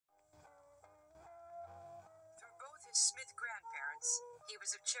his Smith grandparents, he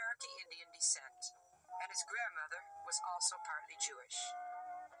was of Cherokee Indian descent, and his grandmother was also partly Jewish.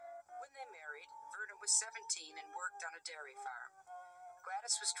 When they married, Vernon was 17 and worked on a dairy farm.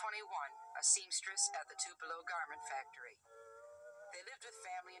 Gladys was 21, a seamstress at the Tupelo garment factory. They lived with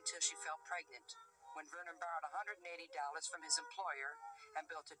family until she fell pregnant, when Vernon borrowed $180 from his employer and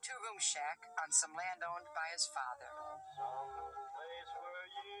built a two-room shack on some land owned by his father. Some place where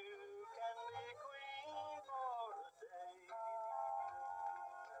you can be queen for a day.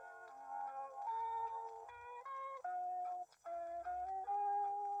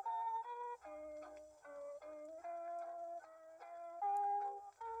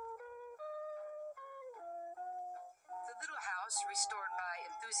 The little house, restored by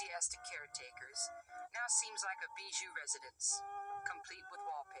enthusiastic caretakers, now seems like a bijou residence, complete with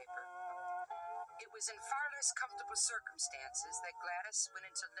wallpaper. It was in far less comfortable circumstances that Gladys went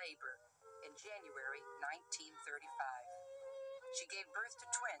into labor in January 1935. She gave birth to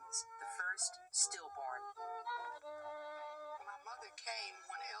twins, the first stillborn. My mother came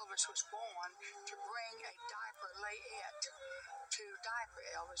when Elvis was born to bring a diaper layette to diaper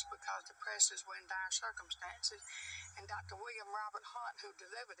Elvis because the Presleys were in dire circumstances. And Dr. William Robert Hunt, who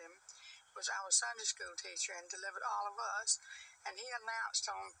delivered him, was our Sunday school teacher and delivered all of us. And he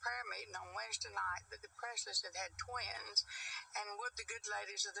announced on prayer meeting on Wednesday night that the Presleys had had twins, and would the good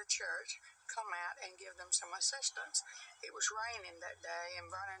ladies of the church come out and give them some assistance. It was raining that day,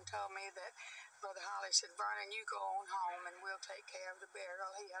 and Vernon told me that Brother Holly said, "Vernon, you go on home and we'll take care of the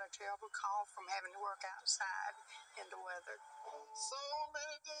burial." He had a terrible cough from having to work outside in the weather. So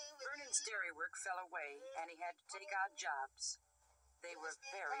many days. Vernon's dairy work fell away, and he had to take odd jobs. They were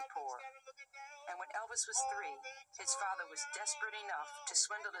very poor. And when Elvis was 3, his father was desperate enough to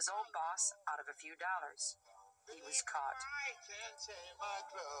swindle his old boss out of a few dollars. He was caught. I can't change my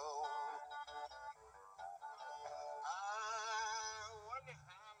clothes. I wonder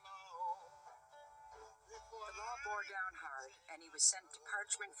how long before The law bore down hard, and he was sent to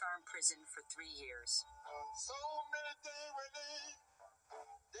Parchment Farm prison for 3 years. so many days when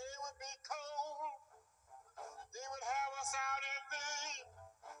they would be cold. They would have us out in the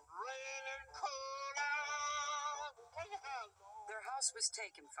rain and cold. I wonder how long. Their house was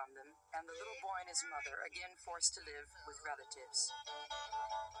taken from them, and the little boy and his mother again forced to live with relatives.